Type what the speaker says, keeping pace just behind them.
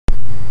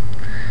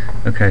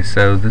Okay,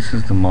 so this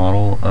is the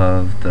model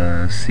of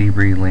the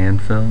Seabury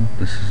landfill.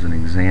 This is an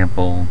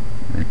example.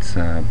 It's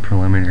a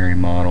preliminary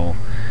model,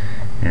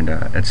 and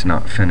it's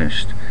not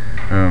finished.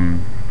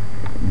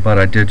 But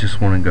I did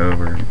just want to go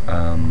over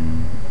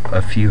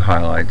a few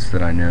highlights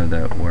that I know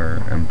that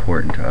were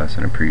important to us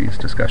in a previous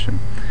discussion.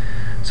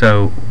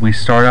 So we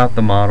start out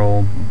the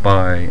model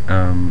by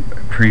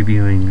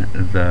previewing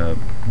the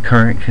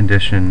current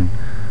condition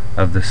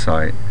of the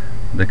site,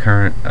 the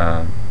current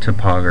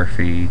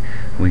topography.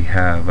 We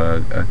have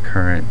a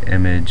current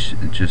image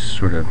just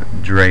sort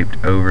of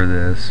draped over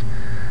this,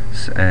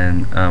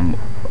 and I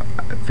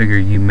figure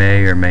you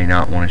may or may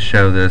not want to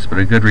show this, but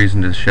a good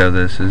reason to show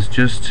this is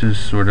just to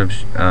sort of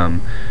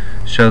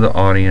show the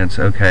audience,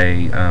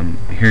 okay,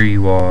 here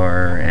you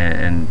are,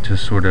 and to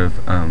sort of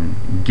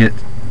get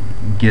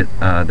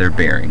their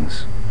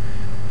bearings.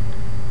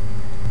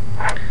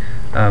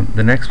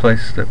 The next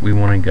place that we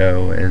want to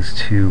go is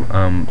to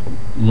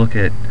look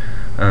at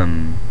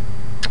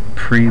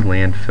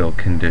pre-landfill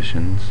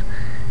conditions,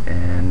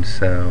 and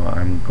so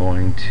I'm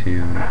going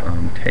to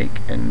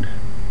take and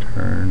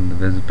turn the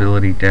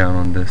visibility down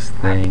on this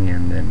thing,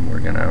 and then we're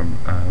going to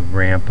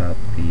ramp up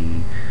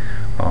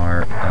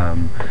our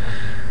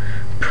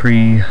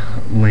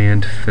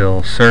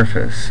pre-landfill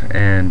surface,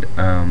 and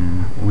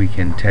we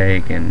can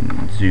take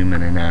and zoom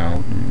in and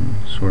out and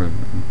sort of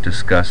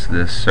discuss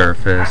this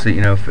surface.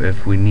 You know,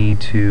 if we need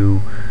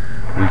to,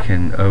 we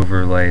can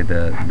overlay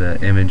the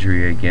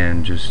imagery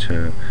again, just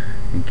to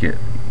get,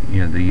 you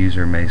know, the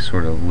user may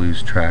sort of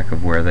lose track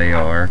of where they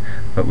are,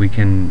 but we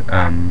can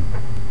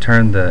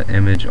turn the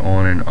image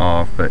on and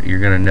off. But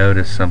you're going to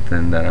notice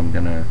something that I'm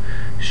going to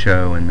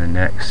show in the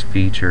next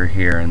feature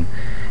here, and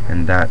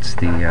that's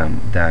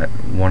that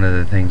one of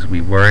the things we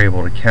were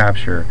able to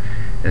capture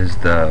is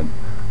the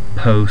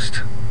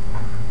post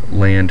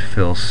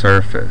landfill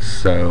surface.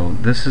 So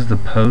this is the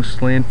post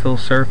landfill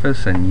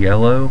surface in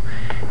yellow,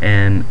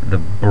 and the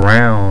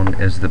brown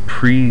is the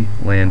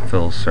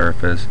pre-landfill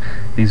surface.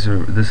 This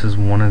is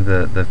one of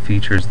the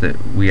features that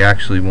we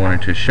actually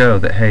wanted to show,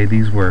 that hey,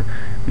 these were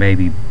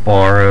maybe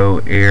borrow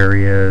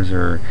areas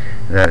or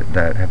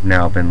that have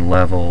now been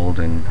leveled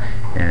and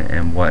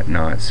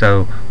whatnot.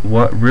 So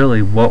what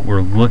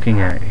we're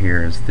looking at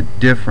here is the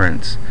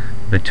difference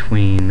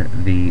between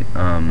the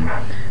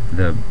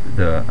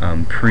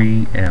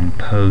pre and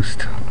post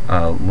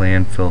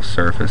landfill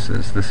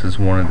surfaces. This is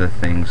one of the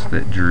things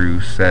that Drew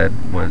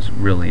said was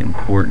really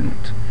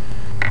important.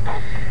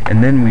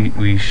 And then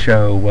we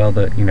show, well,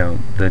 that, you know,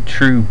 the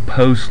true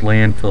post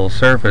landfill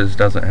surface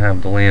doesn't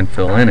have the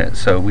landfill in it,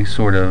 so we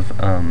sort of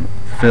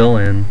fill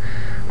in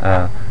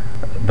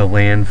the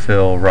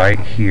landfill right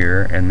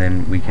here, and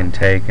then we can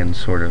take and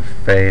sort of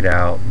fade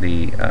out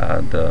the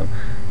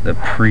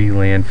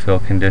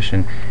pre-landfill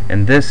condition.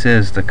 And this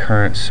is the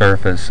current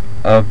surface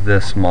of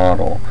this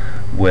model,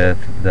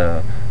 with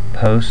the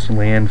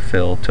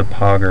post-landfill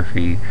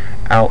topography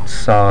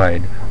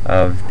outside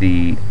of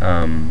the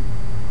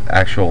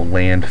actual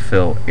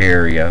landfill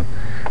area.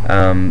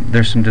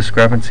 There's some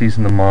discrepancies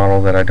in the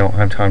model that I don't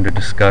have time to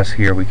discuss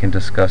here. We can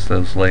discuss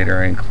those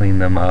later and clean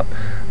them up.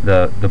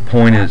 The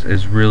point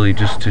is really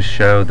just to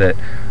show that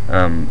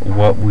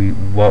what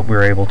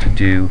we're able to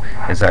do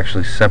is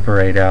actually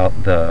separate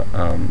out the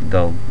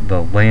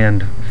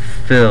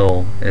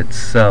landfill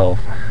itself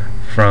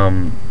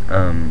from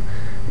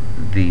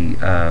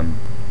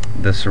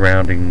the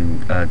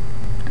surrounding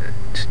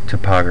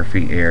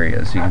topography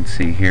areas. You can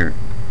see here,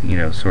 you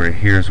know, sort of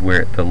here's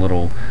where the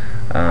little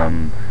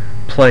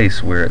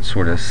place where it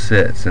sort of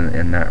sits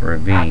in that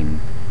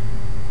ravine.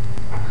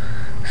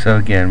 So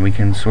again, we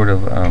can sort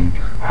of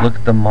look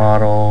at the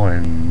model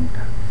and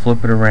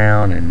flip it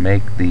around and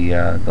make the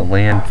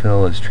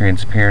landfill as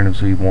transparent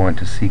as we want,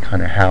 to see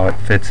kind of how it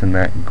fits in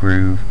that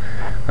groove.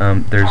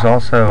 There's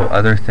also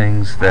other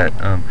things that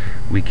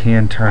we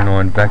can turn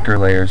on, vector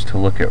layers to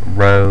look at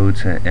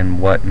roads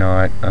and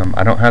whatnot.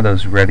 I don't have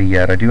those ready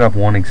yet. I do have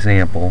one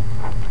example.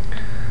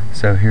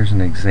 So here's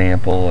an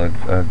example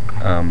of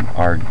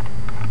our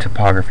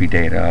topography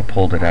data. I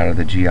pulled it out of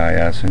the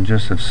GIS and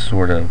just have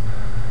sort of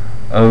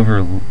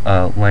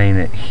overlaying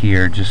it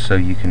here, just so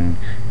you can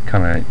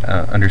kind of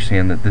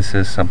understand that this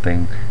is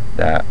something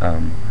that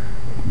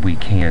we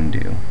can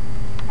do.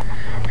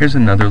 Here's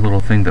another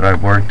little thing that I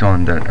worked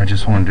on that I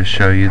just wanted to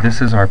show you.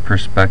 This is our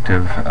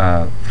perspective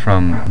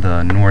from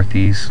the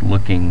northeast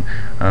looking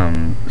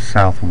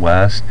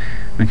southwest.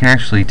 We can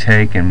actually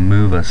take and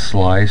move a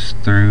slice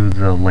through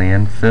the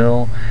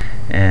landfill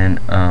and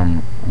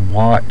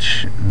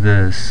watch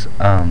this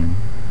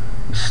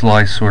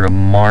slice sort of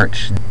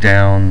march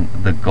down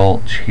the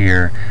gulch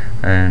here,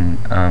 and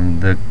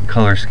the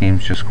color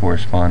schemes just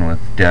correspond with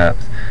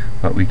depth,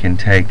 but we can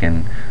take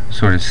and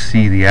sort of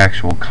see the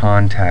actual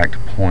contact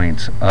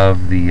points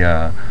of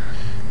the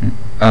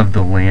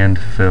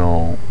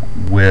landfill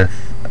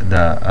with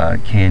the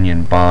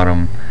canyon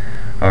bottom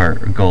or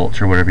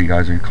gulch or whatever you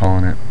guys are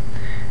calling it.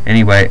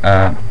 Anyway,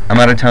 I'm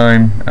out of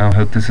time. I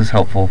hope this is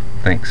helpful.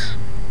 Thanks.